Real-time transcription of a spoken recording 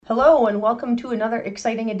Hello and welcome to another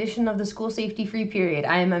exciting edition of the School Safety Free Period.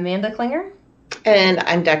 I am Amanda Klinger. And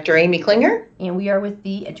I'm Dr. Amy Klinger. And we are with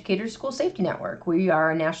the Educators School Safety Network. We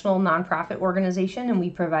are a national nonprofit organization and we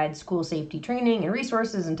provide school safety training and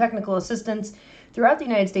resources and technical assistance throughout the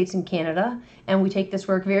United States and Canada. And we take this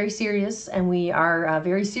work very serious and we are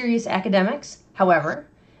very serious academics. However,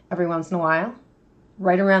 every once in a while,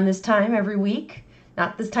 right around this time every week,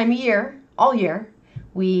 not this time of year, all year,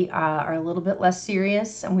 we are a little bit less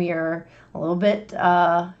serious and we are a little bit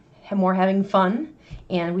more having fun,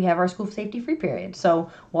 and we have our school safety free period.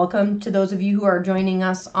 So welcome to those of you who are joining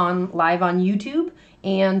us live on YouTube,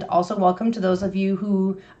 and also welcome to those of you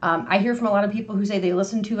who I hear from a lot of people who say they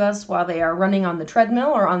listen to us while they are running on the treadmill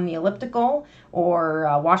or on the elliptical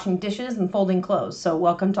or washing dishes and folding clothes. So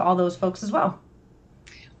welcome to all those folks as well.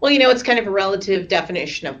 Well, it's kind of a relative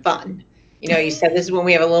definition of fun. You said this is when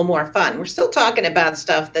we have a little more fun. We're still talking about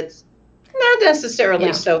stuff that's not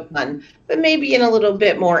necessarily so fun, but maybe in a little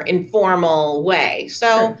bit more informal way.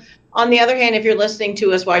 So on the other hand, if you're listening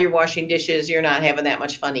to us while you're washing dishes, you're not having that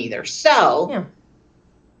much fun either. So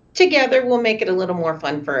together we'll make it a little more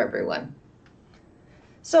fun for everyone.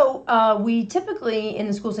 So we typically, in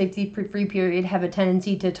the school safety free period, have a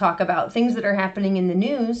tendency to talk about things that are happening in the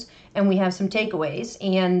news, and we have some takeaways.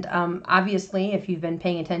 And obviously, if you've been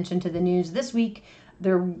paying attention to the news this week,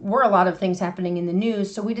 there were a lot of things happening in the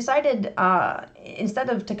news. So we decided,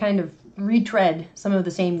 instead of to kind of retread some of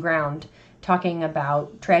the same ground, talking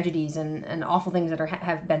about tragedies and awful things that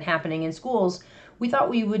have been happening in schools, we thought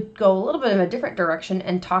we would go a little bit of a different direction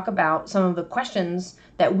and talk about some of the questions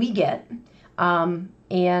that we get,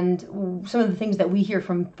 and some of the things that we hear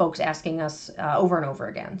from folks asking us over and over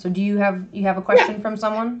again. So do you have a question from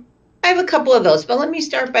someone? I have a couple of those, but let me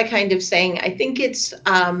start by kind of saying I think it's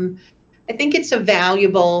a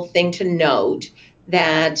valuable thing to note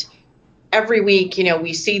that every week,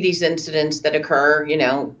 we see these incidents that occur,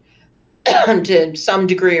 to some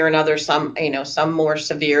degree or another, some more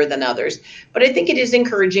severe than others. But I think it is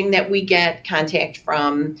encouraging that we get contact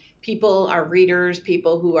from people, our readers,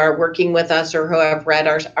 people who are working with us or who have read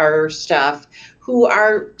our stuff, who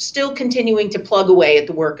are still continuing to plug away at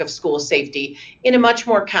the work of school safety in a much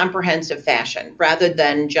more comprehensive fashion, rather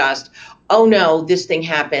than just, oh no, this thing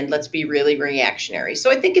happened, let's be really reactionary.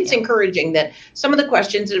 So I think it's encouraging that some of the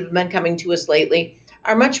questions that have been coming to us lately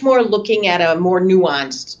are much more looking at a more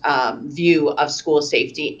nuanced view of school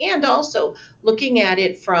safety, and also looking at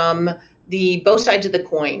it from the both sides of the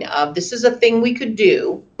coin of this is a thing we could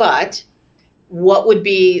do, but what would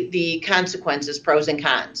be the consequences, pros and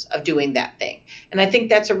cons of doing that thing? And I think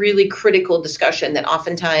that's a really critical discussion that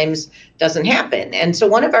oftentimes doesn't happen. And so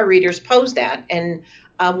one of our readers posed that and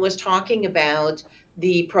was talking about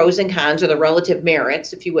the pros and cons, or the relative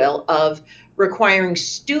merits, if you will, of requiring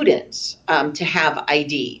students to have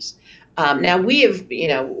IDs. Now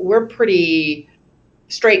we're pretty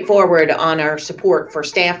straightforward on our support for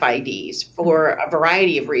staff IDs for a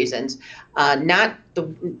variety of reasons. Not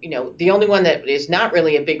the only one that is not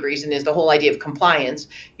really a big reason is the whole idea of compliance.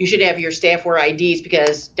 You should have your staff wear IDs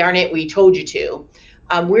because darn it, we told you to.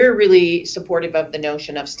 We're really supportive of the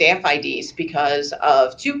notion of staff IDs because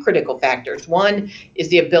of two critical factors. One is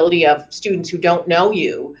the ability of students who don't know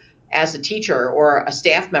you as a teacher or a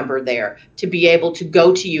staff member there to be able to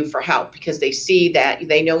go to you for help because they see that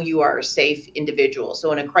they know you are a safe individual.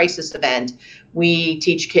 So in a crisis event, we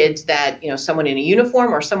teach kids that, someone in a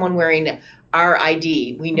uniform or someone wearing our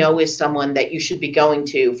ID, we know is someone that you should be going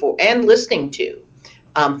to for and listening to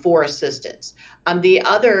for assistance. The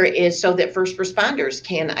other is so that first responders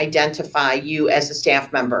can identify you as a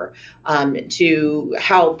staff member to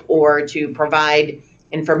help or to provide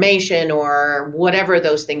information or whatever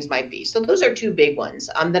those things might be. So those are two big ones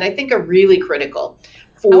that I think are really critical.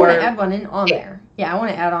 I want to add one there. Yeah, I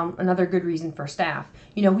want to add on another good reason for staff.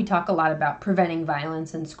 We talk a lot about preventing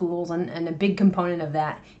violence in schools, and a big component of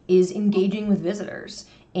that is engaging with visitors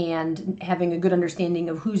and having a good understanding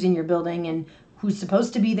of who's in your building and who's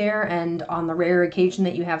supposed to be there, and on the rare occasion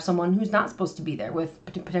that you have someone who's not supposed to be there with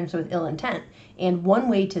potentially with ill intent. And one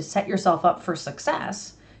way to set yourself up for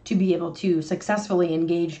success, to be able to successfully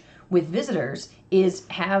engage with visitors, is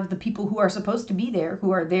have the people who are supposed to be there, who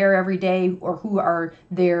are there every day, or who are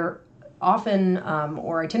there often,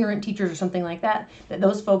 or itinerant teachers or something like that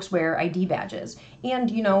those folks wear ID badges. And,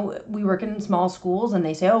 we work in small schools and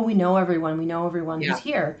they say, oh, we know everyone who's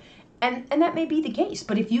here. And that may be the case,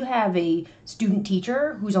 but if you have a student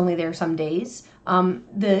teacher who's only there some days,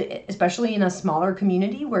 especially in a smaller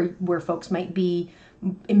community where folks might be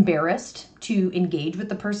embarrassed to engage with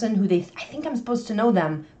the person who I think I'm supposed to know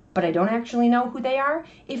them, but I don't actually know who they are.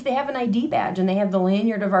 If they have an ID badge and they have the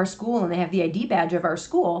lanyard of our school and they have the ID badge of our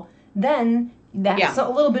school, then that's a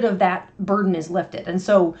little bit of that burden is lifted. And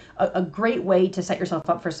so a great way to set yourself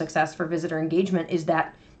up for success for visitor engagement is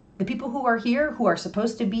that the people who are here, who are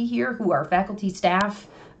supposed to be here, who are faculty, staff,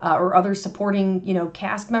 or other supporting,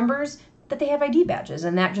 cast members, that they have ID badges.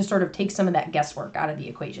 And that just sort of takes some of that guesswork out of the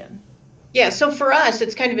equation. Yeah, so for us,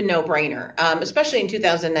 it's kind of a no-brainer, especially in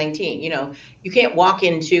 2019. You can't walk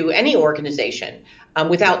into any organization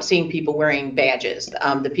without seeing people wearing badges,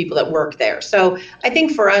 the people that work there. So I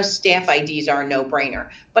think for us, staff IDs are a no-brainer.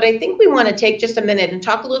 But I think we want to take just a minute and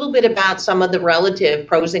talk a little bit about some of the relative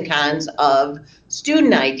pros and cons of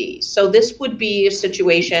student IDs. So this would be a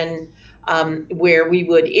situation where we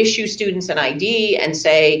would issue students an ID and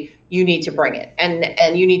say, you need to bring it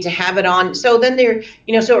and you need to have it on. So then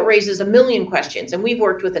so it raises a million questions. And we've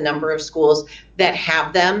worked with a number of schools that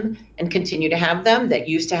have them and continue to have them, that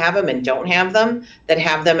used to have them and don't have them, that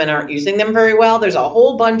have them and aren't using them very well. There's a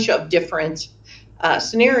whole bunch of different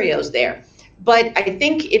scenarios there. But I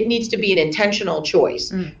think it needs to be an intentional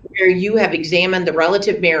choice where you have examined the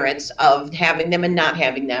relative merits of having them and not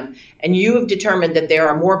having them. And you have determined that there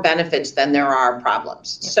are more benefits than there are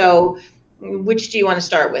problems. Yeah. So which do you want to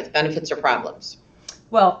start with, benefits or problems?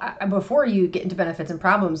 Well, before you get into benefits and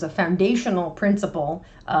problems, a foundational principle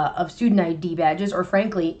of student ID badges, or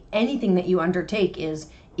frankly, anything that you undertake, is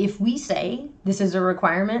if we say this is a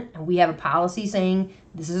requirement and we have a policy saying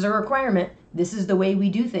this is a requirement, this is the way we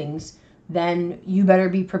do things, then you better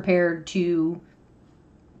be prepared to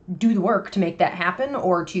do the work to make that happen,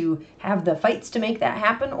 or to have the fights to make that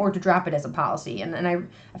happen, or to drop it as a policy. And I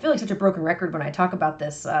feel like such a broken record when I talk about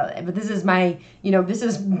this, but this is my, this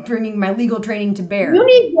is bringing my legal training to bear. You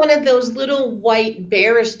need one of those little white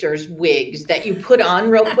barrister's wigs that you put on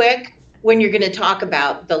real quick when you're going to talk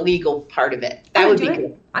about the legal part of it. That would be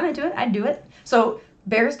good. I'm into it. I'd do it. So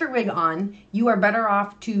barrister wig on, you are better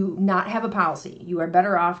off to not have a policy. You are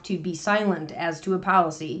better off to be silent as to a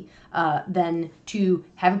policy than to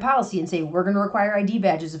have a policy and say, we're going to require ID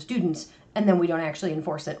badges of students, and then we don't actually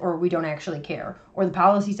enforce it, or we don't actually care. Or the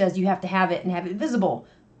policy says you have to have it and have it visible,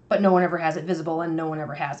 but no one ever has it visible and no one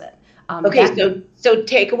ever has it. So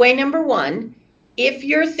takeaway number one, if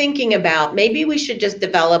you're thinking about maybe we should just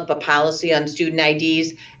develop a policy on student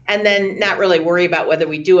IDs and then not really worry about whether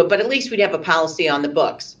we do it, but at least we'd have a policy on the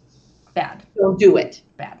books. Bad. Don't do it.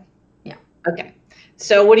 Bad. Yeah. Okay.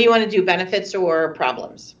 So what do you want to do, benefits or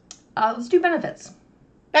problems? Let's do benefits.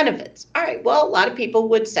 Benefits. All right. Well, a lot of people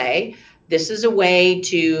would say this is a way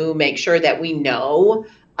to make sure that we know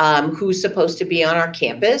who's supposed to be on our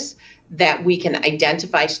campus, that we can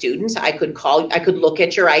identify students. I could look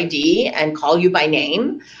at your ID and call you by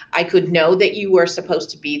name. I could know that you were supposed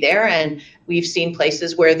to be there. And we've seen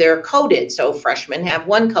places where they're coded. So freshmen have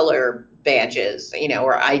one color badges,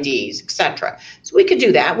 or IDs, etc. So we could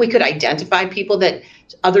do that. We could identify people, that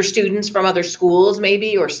other students from other schools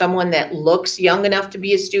maybe, or someone that looks young enough to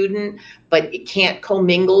be a student, but it can't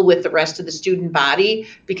commingle with the rest of the student body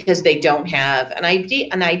because they don't have an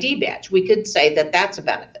ID badge. We could say that that's a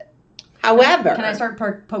benefit. However, can I start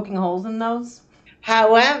poking holes in those?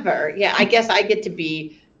 However, yeah, I guess I get to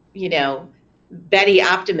be, Betty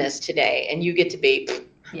Optimist today, and you get to be.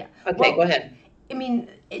 Yeah. Okay, go ahead. I mean,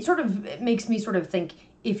 it makes me sort of think,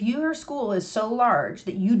 if your school is so large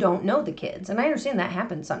that you don't know the kids, and I understand that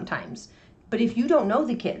happens sometimes, but if you don't know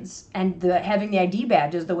the kids, and having the ID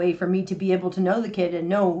badge is the way for me to be able to know the kid and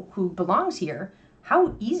know who belongs here,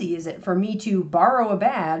 how easy is it for me to borrow a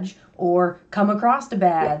badge or come across a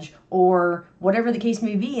badge or whatever the case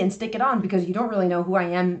may be and stick it on, because you don't really know who I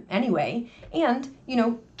am anyway. And,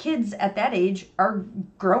 kids at that age are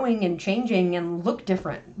growing and changing and look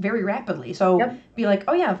different very rapidly. So Be like,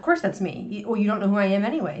 oh yeah, of course that's me. Well, you don't know who I am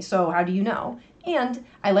anyway, so how do you know? And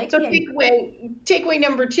I like takeaway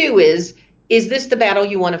number two is this the battle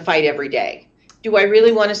you want to fight every day? Do I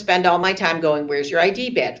really want to spend all my time going, where's your ID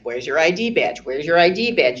badge? Where's your ID badge? Where's your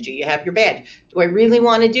ID badge? Do you have your badge? Do I really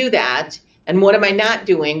want to do that? And what am I not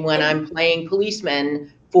doing when I'm playing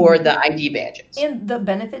policeman for the ID badges? And the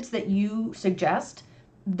benefits that you suggest,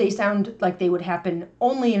 they sound like they would happen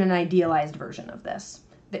only in an idealized version of this.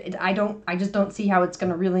 I just don't see how it's going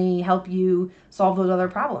to really help you solve those other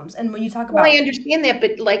problems. And when you talk about... Well, I understand that,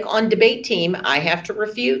 but like on debate team, I have to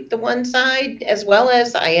refute the one side as well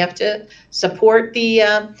as I have to support the...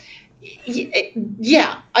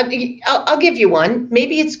 I'll give you one.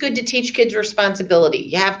 Maybe it's good to teach kids responsibility.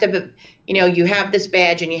 You have to, you have this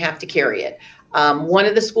badge and you have to carry it. One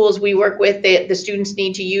of the schools we work with, the students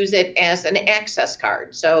need to use it as an access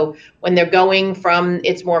card. So when they're going from,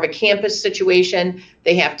 it's more of a campus situation,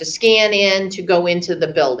 they have to scan in to go into the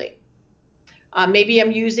building. Maybe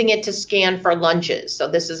I'm using it to scan for lunches. So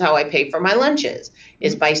this is how I pay for my lunches,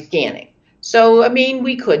 is by scanning. So, I mean,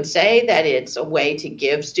 we could say that it's a way to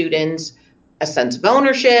give students a sense of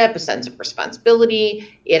ownership, a sense of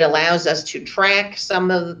responsibility. It allows us to track some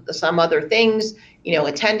other things,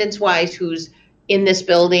 attendance-wise, who's in this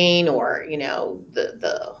building, or,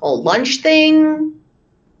 the whole lunch thing.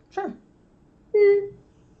 Sure.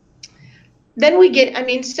 Then we get, and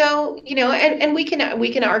we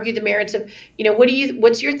can argue the merits of,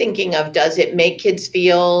 what's your thinking of, does it make kids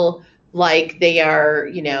feel like they are,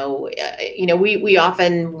 we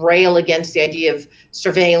often rail against the idea of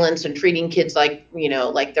surveillance and treating kids like,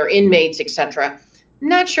 like they're inmates, etc. I'm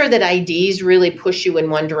not sure that IDs really push you in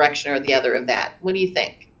one direction or the other of that. What do you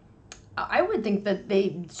think? I would think that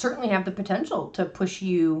they certainly have the potential to push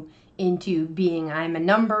you into being, I'm a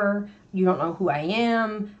number, you don't know who I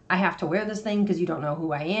am, I have to wear this thing because you don't know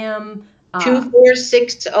who I am.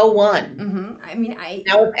 24601. Mm-hmm. I mean,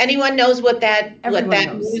 now, if anyone knows what that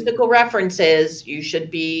knows. musical reference is, you should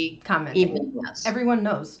be commenting. Everyone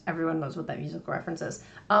knows what that musical reference is.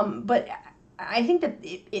 But I think that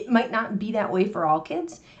it might not be that way for all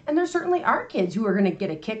kids, and there certainly are kids who are going to get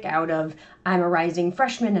a kick out of, I'm a rising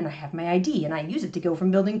freshman and I have my ID and I use it to go from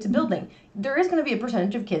building to building. There is going to be a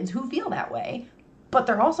percentage of kids who feel that way, but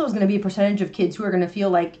there also is going to be a percentage of kids who are going to feel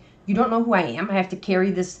like, you don't know who I am, I have to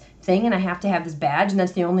carry this thing and I have to have this badge, and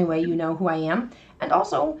that's the only way you know who I am. And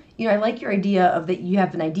also, I like your idea of that you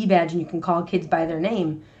have an ID badge and you can call kids by their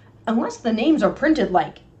name, unless the names are printed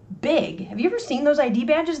like big. Have you ever seen those ID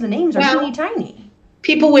badges? The names are teeny tiny.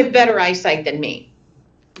 People with better eyesight than me.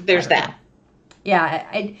 There's that. Yeah,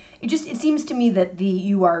 it seems to me that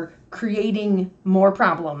you are creating more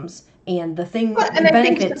problems, and the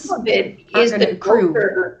benefits some of it is the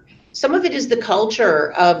culture. Some of it is the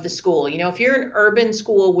culture of the school. If you're an urban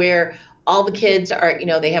school where all the kids are,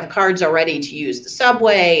 they have cards already to use the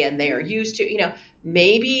subway and they are used to,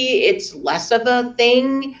 maybe it's less of a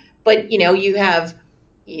thing, but, you have,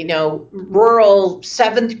 rural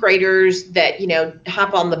seventh graders that,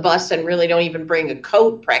 hop on the bus and really don't even bring a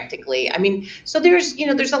coat practically. I mean, so there's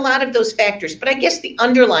a lot of those factors, but I guess the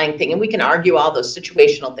underlying thing, and we can argue all those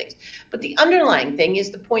situational things, but the underlying thing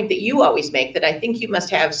is the point that you always make, that I think you must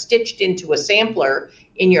have stitched into a sampler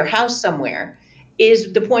in your house somewhere,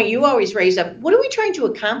 is the point you always raise up. What are we trying to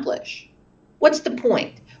accomplish? What's the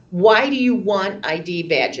point? Why do you want ID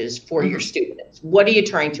badges for your students? What are you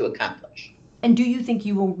trying to accomplish? And do you think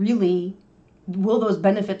will those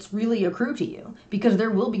benefits really accrue to you? Because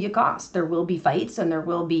there will be a cost. There will be fights, and there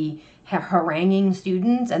will be haranguing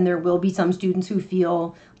students, and there will be some students who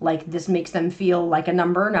feel like this makes them feel like a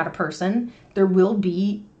number, not a person. There will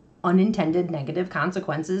be unintended negative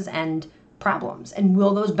consequences and problems. And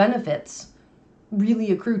will those benefits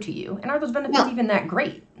really accrue to you? And are those benefits even that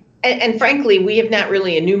great? And frankly, we have not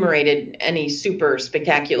really enumerated any super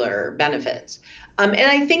spectacular benefits. And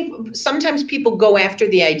I think sometimes people go after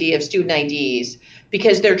the idea of student IDs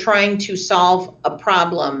because they're trying to solve a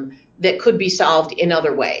problem that could be solved in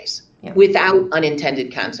other ways without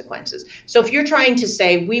unintended consequences. So if you're trying to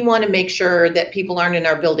say, we want to make sure that people aren't in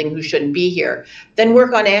our building who shouldn't be here, then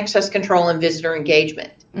work on access control and visitor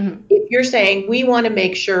engagement. Mm-hmm. If you're saying we want to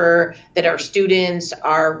make sure that our students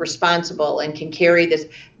are responsible and can carry this,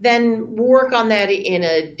 then work on that in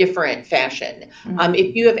a different fashion. Mm-hmm.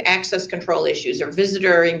 If you have access control issues or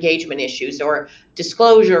visitor engagement issues or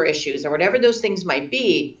disclosure issues or whatever those things might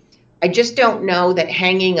be, I just don't know that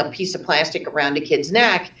hanging a piece of plastic around a kid's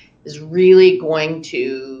neck is really going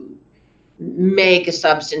to make a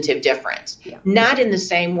substantive difference. Yeah. Not in the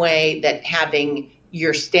same way that having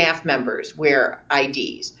your staff members wear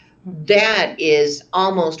IDs. That is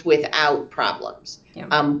almost without problems,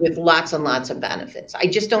 with lots and lots of benefits. I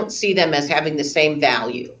just don't see them as having the same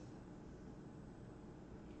value.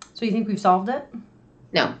 So you think we've solved it?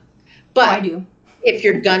 No. But I do. If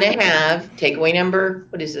you're going to have takeaway number,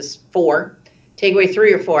 4, takeaway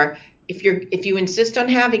 3 or 4, if you insist on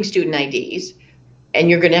having student IDs and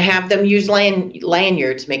you're going to have them use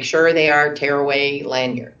lanyards, make sure they are tearaway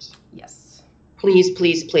lanyards. Yes. Please,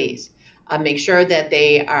 please, please. Make sure that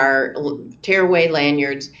they are tearaway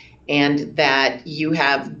lanyards and that you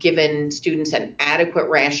have given students an adequate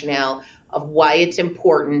rationale of why it's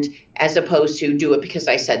important, as opposed to do it because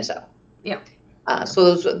I said so. Yeah.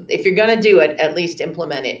 So if you're going to do it, at least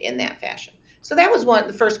implement it in that fashion. So that was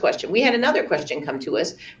the first question. We had another question come to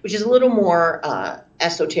us, which is a little more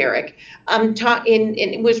esoteric.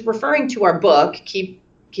 It was referring to our book, Keep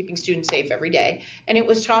keeping students safe every day. And it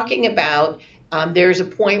was talking about there's a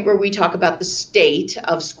point where we talk about the state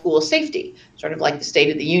of school safety, sort of like the State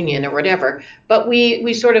of the Union or whatever. But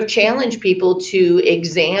we sort of challenge people to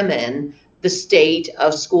examine the state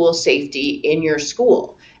of school safety in your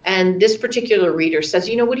school. And this particular reader says,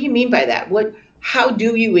 what do you mean by that? How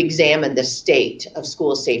do you examine the state of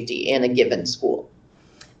school safety in a given school?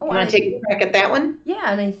 You want to take a crack at that one?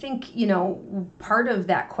 Yeah, and I think, part of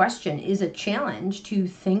that question is a challenge to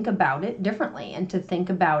think about it differently and to think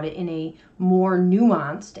about it in a more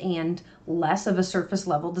nuanced and less of a surface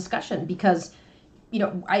level discussion. Because,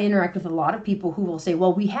 I interact with a lot of people who will say,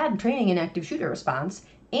 well, we had training in active shooter response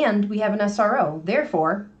and we have an SRO.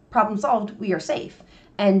 Therefore, problem solved, we are safe.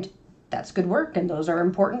 And that's good work, and those are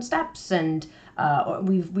important steps, and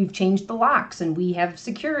we've changed the locks, and we have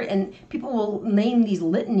secure, and people will name these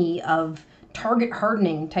litany of target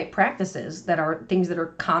hardening type practices that are things that are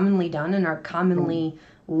commonly done and are commonly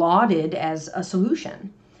lauded as a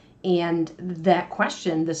solution. And that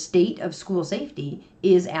question, the state of school safety,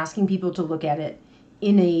 is asking people to look at it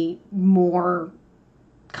in a more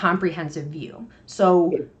comprehensive view.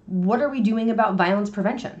 So what are we doing about violence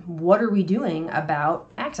prevention? What are we doing about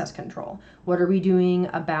access control? What are we doing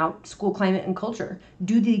about school climate and culture?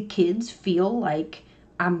 Do the kids feel like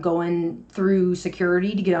I'm going through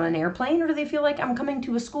security to get on an airplane, or do they feel like I'm coming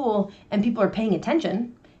to a school and people are paying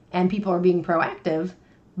attention and people are being proactive,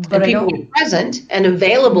 but people are present and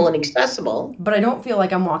available and accessible, but I don't feel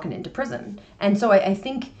like I'm walking into prison? And so I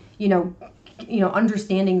think,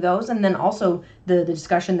 understanding those, and then also the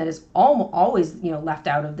discussion that is always left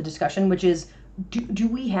out of the discussion, which is do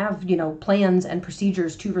we have plans and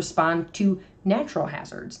procedures to respond to natural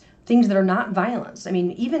hazards, things that are not violence? I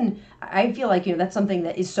mean, even I feel like that's something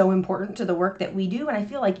that is so important to the work that we do, and I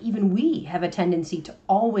feel like even we have a tendency to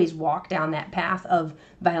always walk down that path of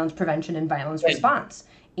violence prevention and violence response.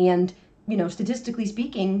 And statistically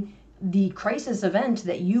speaking, the crisis event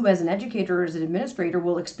that you as an educator or as an administrator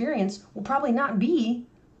will experience will probably not be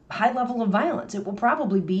high level of violence. It will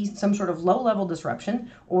probably be some sort of low level disruption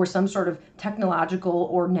or some sort of technological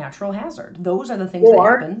or natural hazard. Those are the things that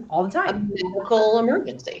happen all the time. A medical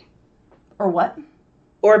emergency. Or what?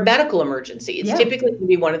 Or a medical emergency. It's typically going to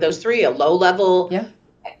be one of those three: a low level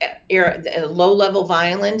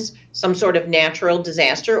violence, some sort of natural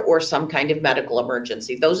disaster, or some kind of medical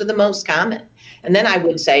emergency. Those are the most common. And then I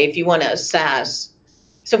would say, if you want to assess,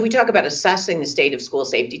 so if we talk about assessing the state of school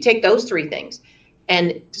safety, take those three things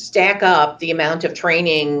and stack up the amount of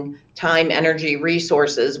training, time, energy,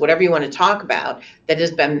 resources, whatever you want to talk about, that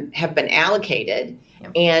have been allocated,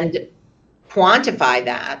 and quantify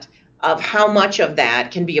that of how much of that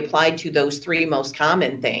can be applied to those three most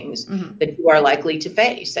common things that you are likely to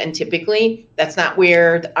face. And typically, that's not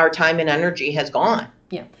where our time and energy has gone.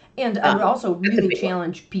 Yeah. And I would also really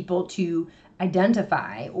challenge people to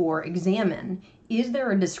identify or examine, is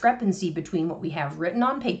there a discrepancy between what we have written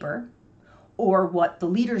on paper or what the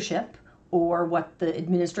leadership or what the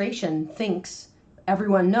administration thinks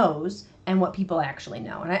everyone knows and what people actually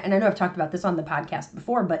know? And I know I've talked about this on the podcast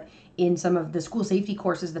before, but in some of the school safety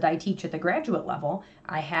courses that I teach at the graduate level,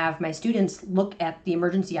 I have my students look at the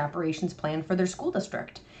emergency operations plan for their school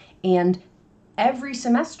district. And every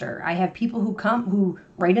semester, I have people who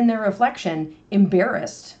write in their reflection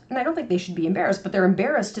embarrassed, and I don't think they should be embarrassed, but they're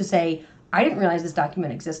embarrassed to say, I didn't realize this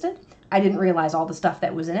document existed. I didn't realize all the stuff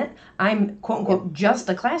that was in it. I'm, quote unquote, just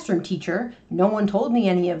a classroom teacher. No one told me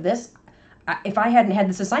any of this. If I hadn't had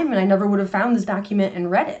this assignment, I never would have found this document and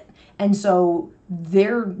read it. And so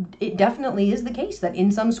it definitely is the case that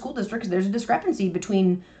in some school districts, there's a discrepancy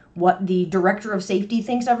between what the director of safety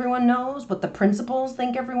thinks everyone knows, what the principals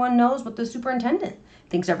think everyone knows, what the superintendent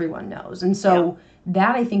thinks everyone knows. And so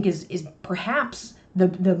that, I think, is perhaps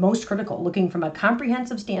the most critical, looking from a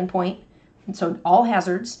comprehensive standpoint. And so all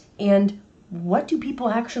hazards, and what do people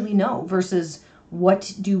actually know versus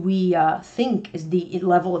what do we think is the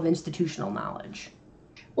level of institutional knowledge?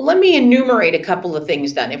 Well, let me enumerate a couple of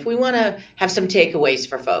things then, if we want to have some takeaways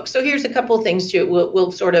for folks. So here's a couple of things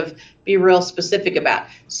we'll sort of be real specific about.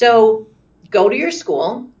 So go to your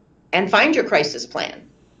school and find your crisis plan.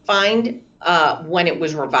 Find when it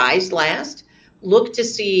was revised last. Look to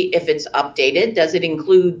see if it's updated. Does it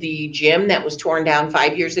include the gym that was torn down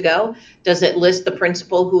 5 years ago? Does it list the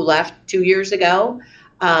principal who left 2 years ago?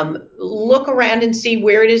 Look around and see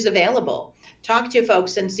where it is available. Talk to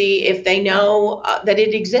folks and see if they know that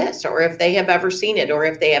it exists, or if they have ever seen it, or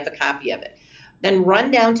if they have a copy of it. Then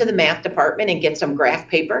run down to the math department and get some graph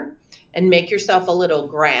paper and make yourself a little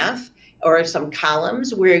graph or some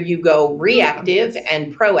columns where you go reactive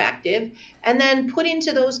and proactive, and then put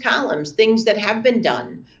into those columns things that have been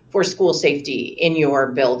done for school safety in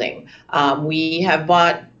your building. We have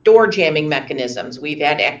bought door jamming mechanisms. We've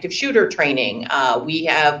had active shooter training. We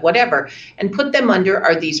have whatever, and put them under,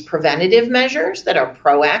 are these preventative measures that are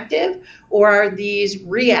proactive, or are these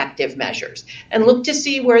reactive measures? And look to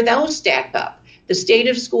see where those stack up. The state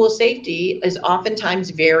of school safety is oftentimes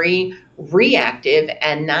very reactive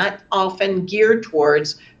and not often geared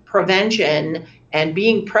towards prevention and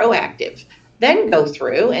being proactive. Then go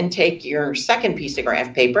through and take your second piece of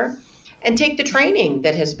graph paper and take the training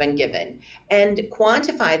that has been given and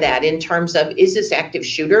quantify that in terms of, is this active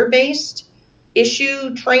shooter based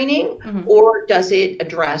issue training, or does it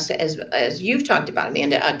address, as you've talked about,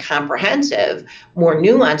 Amanda, a comprehensive, more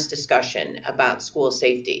nuanced discussion about school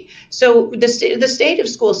safety? So the state of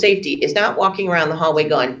school safety is not walking around the hallway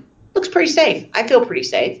going, looks pretty safe, I feel pretty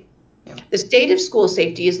safe. Yeah. The state of school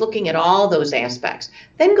safety is looking at all those aspects.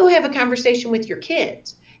 Then go have a conversation with your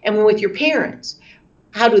kids and with your parents.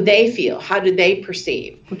 How do they feel? How do they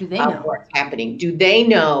perceive what's happening? Do they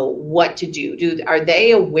know what to do? Are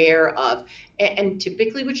they aware of? And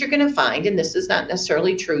typically what you're going to find, and this is not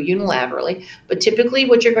necessarily true unilaterally, but typically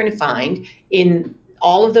what you're going to find in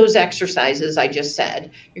all of those exercises I just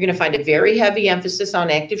said, you're going to find a very heavy emphasis on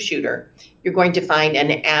active shooter. You're going to find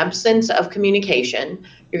an absence of communication.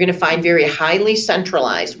 You're going to find very highly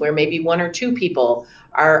centralized, where maybe one or two people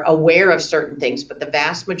are aware of certain things, but the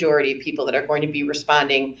vast majority of people that are going to be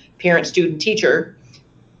responding, parent, student, teacher,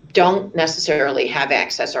 don't necessarily have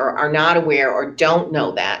access or are not aware or don't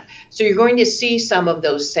know that. So you're going to see some of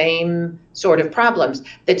those same sort of problems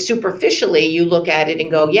that superficially you look at it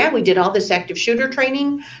and go, yeah, we did all this active shooter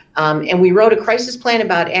training and we wrote a crisis plan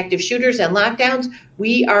about active shooters and lockdowns.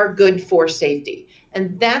 We are good for safety.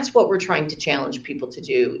 And that's what we're trying to challenge people to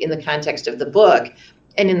do in the context of the book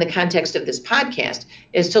and in the context of this podcast,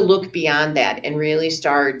 is to look beyond that and really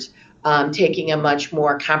start taking a much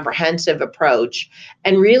more comprehensive approach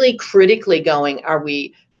and really critically going, are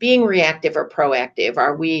we being reactive or proactive?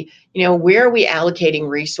 Are we, where are we allocating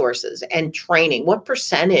resources and training? What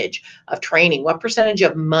percentage of training? What percentage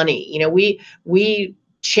of money? We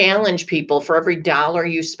challenge people, for every dollar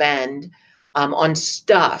you spend on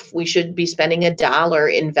stuff, we should be spending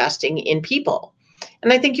 $1 investing in people.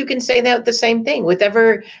 And I think you can say that the same thing with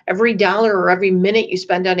every dollar or every minute you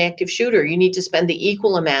spend on active shooter, you need to spend the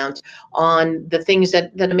equal amount on the things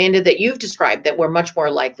that Amanda, that you've described that we're much more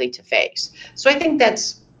likely to face. So I think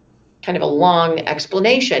that's kind of a long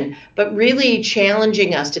explanation, but really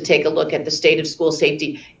challenging us to take a look at the state of school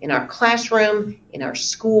safety in our classroom, in our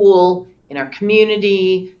school, in our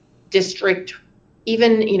community, district,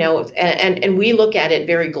 even, and we look at it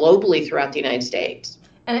very globally throughout the United States.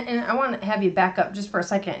 And I want to have you back up just for a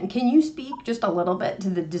second. Can you speak just a little bit to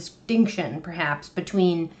the distinction, perhaps,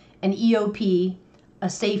 between an EOP, a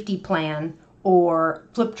safety plan, or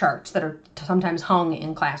flip charts that are sometimes hung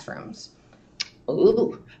in classrooms?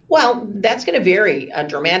 Ooh, well, that's going to vary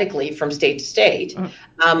dramatically from state to state.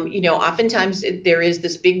 Oftentimes there is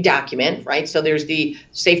this big document, right? So there's the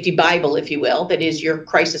safety Bible, if you will, that is your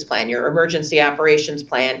crisis plan, your emergency operations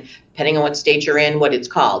plan, depending on what state you're in, what it's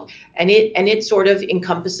called. And it sort of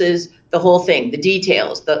encompasses the whole thing, the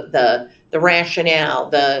details, the rationale,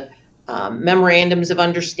 the memorandums of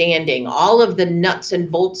understanding, all of the nuts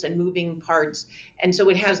and bolts and moving parts. And so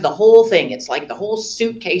it has the whole thing. It's like the whole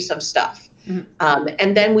suitcase of stuff. Mm-hmm.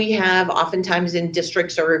 And then we have oftentimes in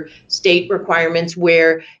districts or state requirements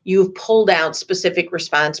where you've pulled out specific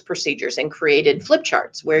response procedures and created flip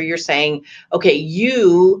charts where you're saying, okay,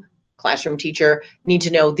 you, classroom teacher, need to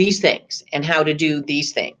know these things and how to do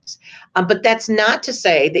these things. But that's not to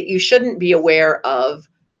say that you shouldn't be aware of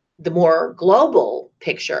the more global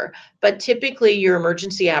picture, but typically your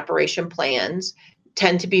emergency operation plans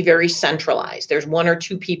tend to be very centralized. There's one or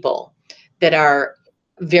two people that are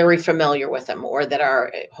very familiar with them, or that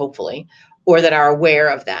are, hopefully, or that are aware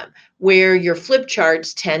of them, where your flip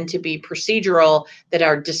charts tend to be procedural, that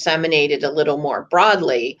are disseminated a little more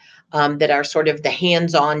broadly, that are sort of the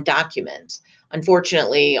hands-on documents.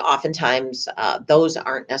 Unfortunately, oftentimes those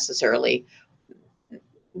aren't necessarily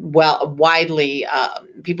widely,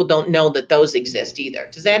 people don't know that those exist either.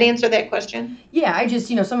 Does that answer that question? Yeah, I just,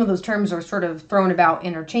 some of those terms are sort of thrown about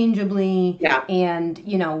interchangeably. Yeah. And,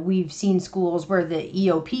 we've seen schools where the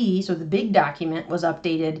EOP, so the big document, was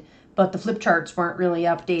updated, but the flip charts weren't really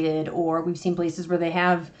updated. Or we've seen places where they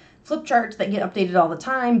have flip charts that get updated all the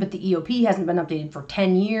time, but the EOP hasn't been updated for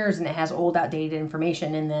 10 years and it has old, outdated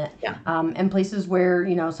information in that. Yeah. And places where,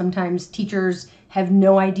 sometimes teachers have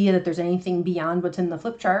no idea that there's anything beyond what's in the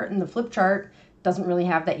flip chart, and the flip chart doesn't really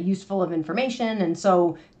have that useful of information. And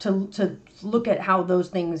so to look at how those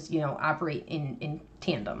things, operate in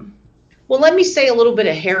tandem. Well, let me say a little bit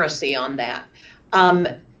of heresy on that,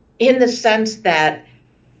 in the sense that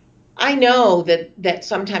I know that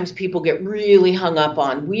sometimes people get really hung up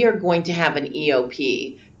on, we are going to have an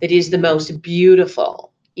EOP that is the most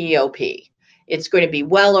beautiful EOP. It's going to be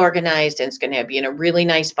well organized, and it's going to be in a really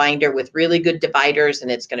nice binder with really good dividers, and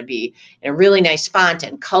it's going to be in a really nice font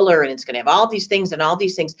and color, and it's going to have all these things and all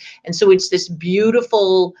these things. And so it's this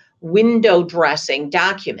beautiful window dressing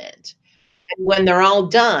document. And when they're all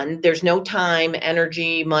done, there's no time,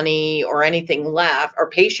 energy, money, or anything left, or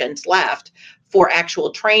patience left for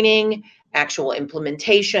actual training, actual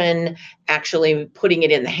implementation, actually putting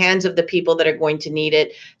it in the hands of the people that are going to need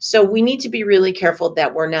it. So we need to be really careful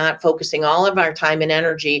that we're not focusing all of our time and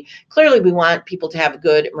energy. Clearly, we want people to have a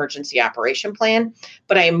good emergency operation plan,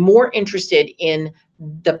 but I am more interested in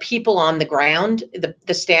the people on the ground,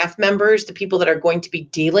 the staff members, the people that are going to be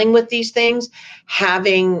dealing with these things,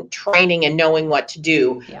 having training and knowing what to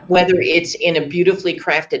do, whether it's in a beautifully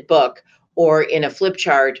crafted book or in a flip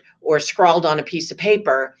chart or scrawled on a piece of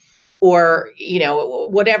paper, or,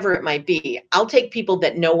 whatever it might be. I'll take people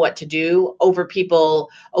that know what to do over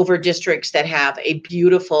districts that have a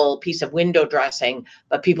beautiful piece of window dressing,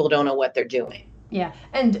 but people don't know what they're doing. Yeah,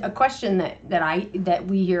 and a question that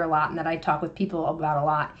we hear a lot and that I talk with people about a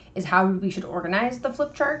lot is how we should organize the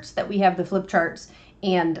flip charts. That we have the flip charts,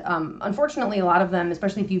 and unfortunately, a lot of them,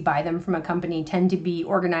 especially if you buy them from a company, tend to be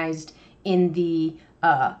organized in the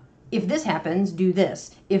if this happens, do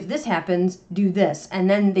this. If this happens, do this. And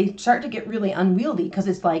then they start to get really unwieldy because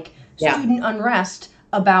it's like student unrest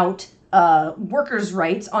about workers'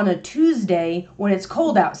 rights on a Tuesday when it's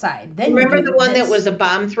cold outside. Then remember the one that was a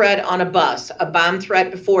bomb threat on a bus, a bomb threat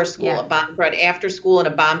before school, a bomb threat after school, and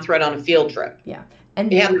a bomb threat on a field trip. Yeah. And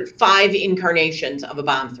you have 5 incarnations of a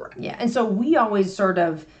bomb threat. Yeah, and so we always sort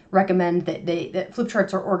of recommend that flip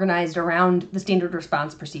charts are organized around the standard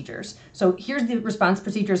response procedures. So here's the response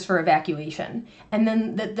procedures for evacuation. And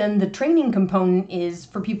then the training component is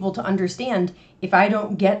for people to understand, if I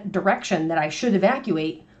don't get direction that I should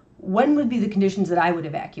evacuate, when would be the conditions that I would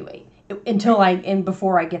evacuate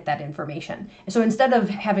before I get that information. So instead of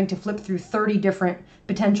having to flip through 30 different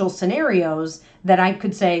potential scenarios, that I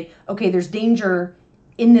could say, okay, there's danger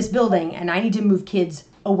in this building and I need to move kids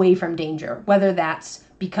away from danger, whether that's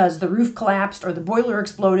because the roof collapsed or the boiler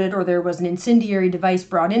exploded or there was an incendiary device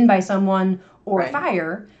brought in by someone or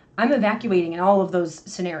fire. I'm evacuating in all of those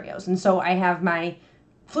scenarios. And so I have my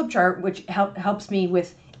flip chart, which helps me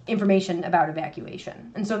with information about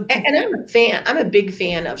evacuation. And so I'm a big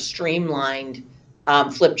fan of streamlined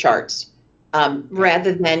flip charts,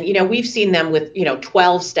 rather than, we've seen them with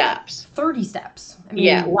 12 steps, 30 steps.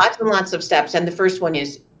 Lots and lots of steps. And the first one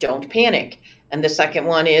is don't panic, and the second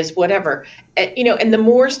one is whatever, and the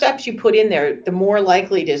more steps you put in there, the more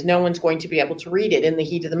likely it is no one's going to be able to read it in the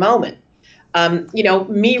heat of the moment.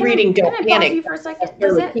 Reading don't panic for a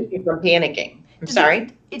second? keep you from panicking. I'm sorry?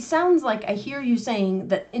 It sounds like I hear you saying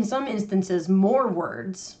that in some instances, more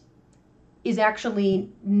words is actually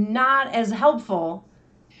not as helpful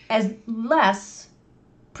as less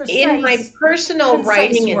precise. In my personal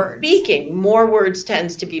writing and speaking, more words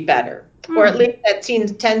tends to be better, or at least that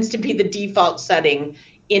tends to be the default setting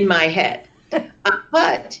in my head.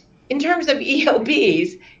 But in terms of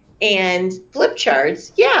EOBs and flip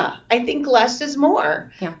charts, I think less is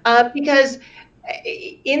more. Because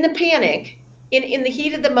in the panic, in the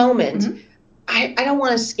heat of the moment, I don't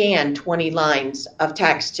want to scan 20 lines of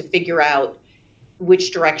text to figure out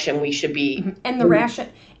which direction we should be. And the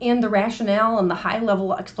rationale and the high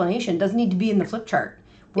level explanation doesn't need to be in the flip chart.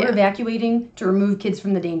 We're evacuating to remove kids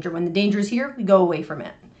from the danger. When the danger is here, we go away from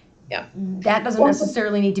it. Yeah. That doesn't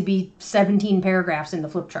necessarily need to be 17 paragraphs in the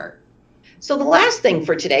flip chart. So the last thing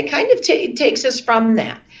for today kind of takes us from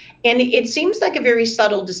that. And it seems like a very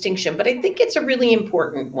subtle distinction, but I think it's a really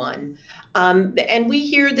important one. And we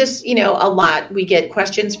hear this, a lot. We get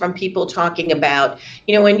questions from people talking about,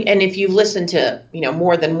 and if you've listened to,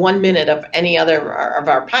 more than 1 minute of any other of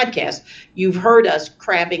our podcasts, you've heard us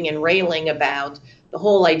crabbing and railing about the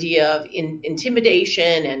whole idea of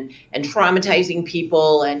intimidation and traumatizing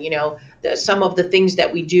people, and some of the things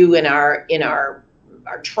that we do in our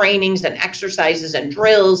trainings and exercises and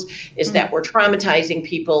drills is that we're traumatizing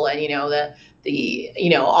people, and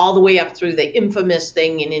all the way up through the infamous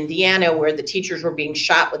thing in Indiana where the teachers were being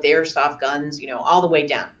shot with airsoft guns, all the way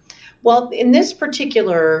down. Well, in this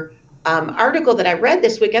particular article that I read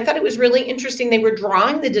this week, I thought it was really interesting. They were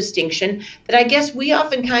drawing the distinction that I guess we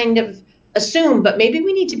often kind of assume, but maybe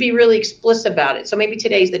we need to be really explicit about it. So maybe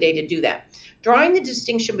today's the day to do that. Drawing the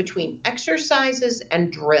distinction between exercises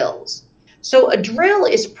and drills. So a drill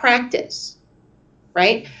is practice,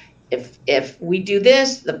 right? if we do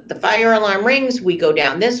this, the fire alarm rings, we go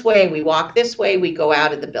down this way, we walk this way, we go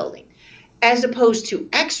out of the building. As opposed to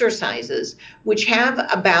exercises, which have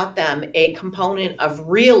about them a component of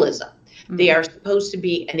realism. Mm-hmm. They are supposed to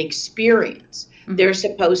be an experience. Mm-hmm. They're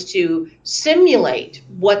supposed to simulate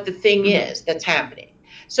what the thing is that's happening.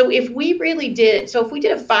 So if we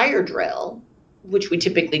did a fire drill, which we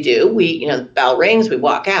typically do, the bell rings, we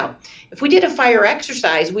walk out. If we did a fire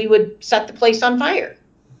exercise, we would set the place on fire.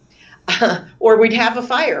 Or we'd have a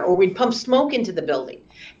fire, or we'd pump smoke into the building.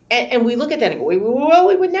 And we look at that and go, well,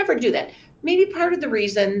 we would never do that. Maybe part of the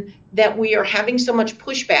reason that we are having so much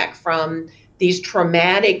pushback from these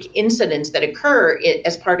traumatic incidents that occur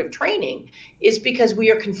as part of training is because we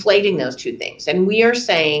are conflating those two things. And we are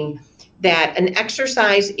saying that an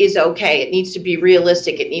exercise is okay. It needs to be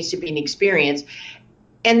realistic. It needs to be an experience.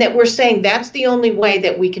 And that we're saying that's the only way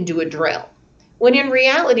that we can do a drill. When in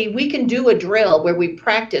reality, we can do a drill where we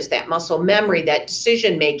practice that muscle memory, that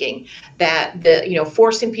decision making, that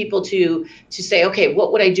forcing people to say, okay,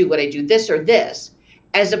 what would I do? Would I do this or this?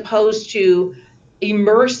 As opposed to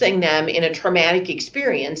immersing them in a traumatic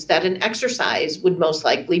experience that an exercise would most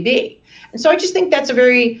likely be. And so I just think that's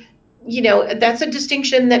that's a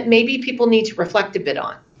distinction that maybe people need to reflect a bit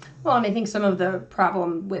on. Well, and I think some of the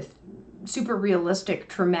problem with super realistic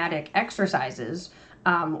traumatic exercises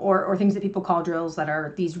or things that people call drills that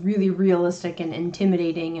are these really realistic and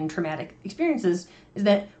intimidating and traumatic experiences is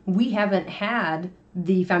that we haven't had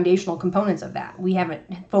the foundational components of that.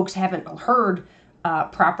 Folks haven't heard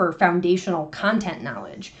proper foundational content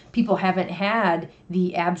knowledge. People haven't had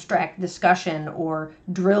the abstract discussion or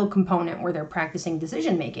drill component where they're practicing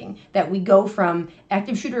decision making. That we go from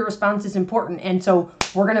active shooter response is important, and so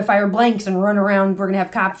we're going to fire blanks and run around. We're going to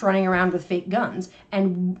have cops running around with fake guns,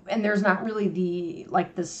 and there's not really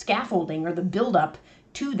the scaffolding or the buildup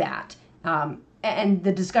to that, and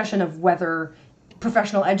the discussion of whether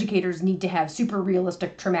professional educators need to have super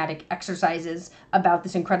realistic traumatic exercises about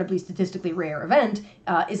this incredibly statistically rare event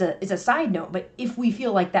is a side note. But if we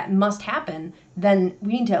feel like that must happen, then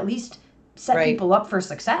we need to at least set people up for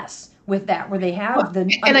success with that, where they have the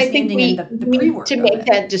understanding and the pre-work. To make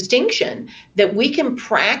that distinction, that we can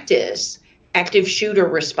practice active shooter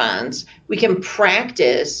response, we can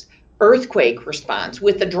practice earthquake response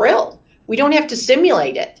with a drill. We don't have to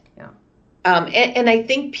simulate it. And I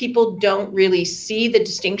think people don't really see the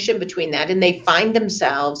distinction between that, and they find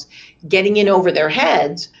themselves getting in over their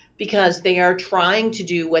heads because they are trying to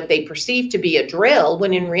do what they perceive to be a drill,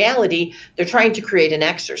 when in reality, they're trying to create an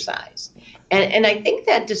exercise. And I think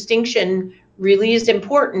that distinction really is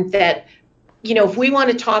important, that, if we want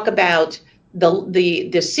to talk about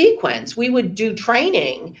the sequence, we would do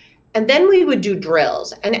training, and then we would do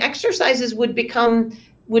drills, and exercises would be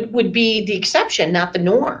the exception, not the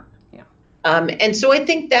norm. And so I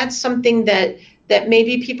think that's something that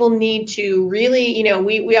maybe people need to really,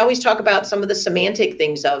 we always talk about some of the semantic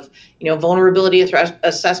things of, vulnerability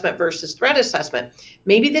assessment versus threat assessment.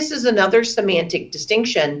 Maybe this is another semantic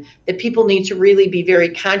distinction that people need to really be very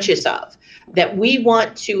conscious of, that we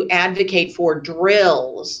want to advocate for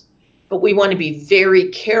drills, but we want to be very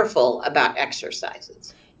careful about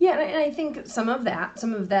exercises. Yeah, and I think some of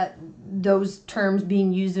those terms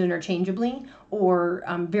being used interchangeably, or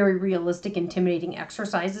very realistic, intimidating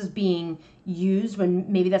exercises being used when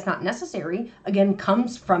maybe that's not necessary, again,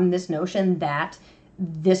 comes from this notion that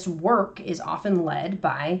this work is often led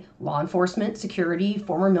by law enforcement, security,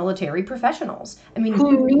 former military professionals. I mean,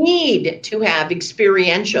 who need to have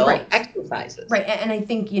experiential exercises. Right. And I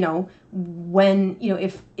think, when,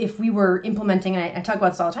 if we were implementing, and I talk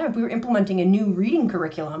about this all the time, if we were implementing a new reading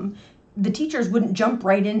curriculum, the teachers wouldn't jump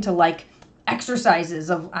right into exercises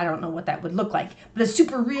of, I don't know what that would look like, but a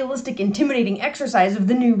super realistic, intimidating exercise of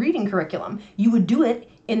the new reading curriculum. You would do it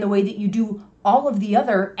in the way that you do all of the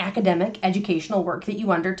other academic educational work that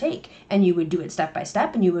you undertake. And you would do it step by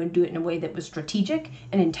step, and you would do it in a way that was strategic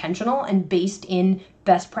and intentional and based in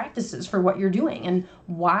best practices for what you're doing. And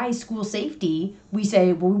why school safety, we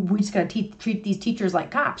say, well, we just got to treat these teachers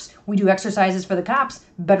like cops. We do exercises for the cops,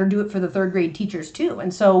 better do it for the third grade teachers too.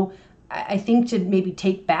 And so I think to maybe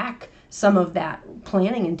take back some of that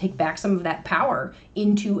planning and take back some of that power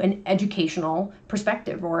into an educational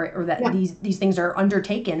perspective, or that these things are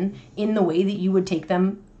undertaken in the way that you would take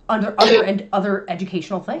them under other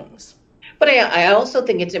educational things. But I also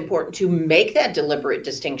think it's important to make that deliberate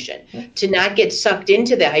distinction, to not get sucked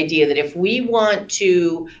into the idea that if we want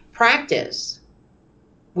to practice,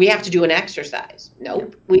 we have to do an exercise.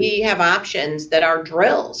 Nope. We have options that are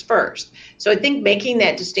drills first. So I think making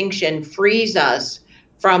that distinction frees us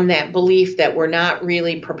from that belief that we're not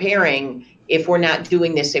really preparing if we're not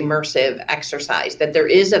doing this immersive exercise, that there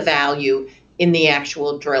is a value in the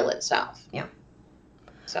actual drill itself. Yeah.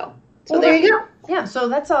 So there you go. Yeah, so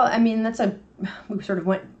that's all. I mean, we sort of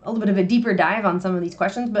went a little bit of a deeper dive on some of these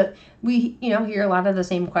questions, but we, hear a lot of the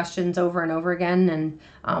same questions over and over again, and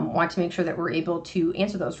want to make sure that we're able to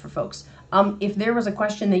answer those for folks. If there was a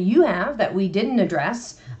question that you have that we didn't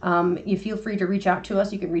address, you feel free to reach out to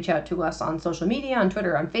us. You can reach out to us on social media, on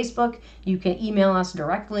Twitter, on Facebook. You can email us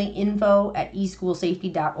directly,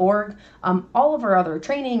 info@eschoolsafety.org. All of our other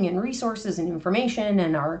training and resources and information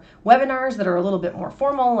and our webinars that are a little bit more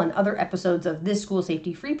formal and other episodes of this school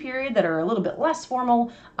safety free period that are a little bit less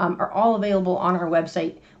formal are all available on our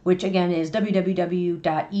website, which again is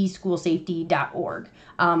www.eschoolsafety.org.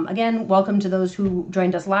 Again, welcome to those who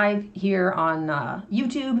joined us live here on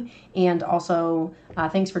YouTube, and also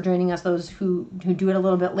thanks for joining us, those who do it a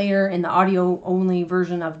little bit later in the audio-only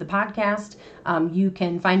version of the podcast. You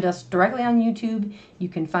can find us directly on YouTube. You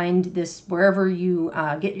can find this wherever you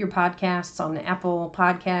get your podcasts, on Apple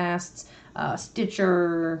Podcasts,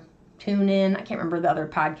 Stitcher, TuneIn. I can't remember the other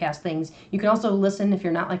podcast things. You can also listen, if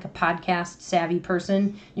you're not like a podcast savvy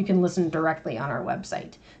person, you can listen directly on our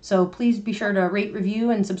website. So please be sure to rate, review,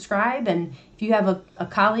 and subscribe. And if you have a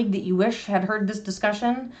colleague that you wish had heard this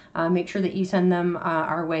discussion, make sure that you send them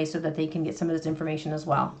our way so that they can get some of this information as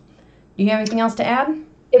well. Do you have anything else to add?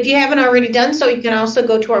 If you haven't already done so, you can also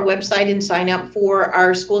go to our website and sign up for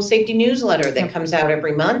our school safety newsletter that comes out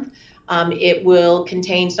every month. It will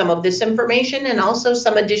contain some of this information and also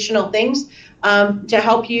some additional things to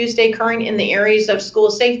help you stay current in the areas of school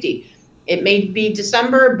safety. It may be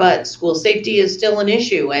December, but school safety is still an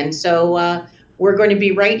issue. And so we're going to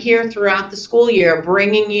be right here throughout the school year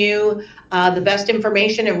bringing you the best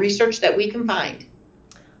information and research that we can find.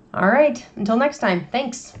 All right. Until next time.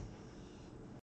 Thanks.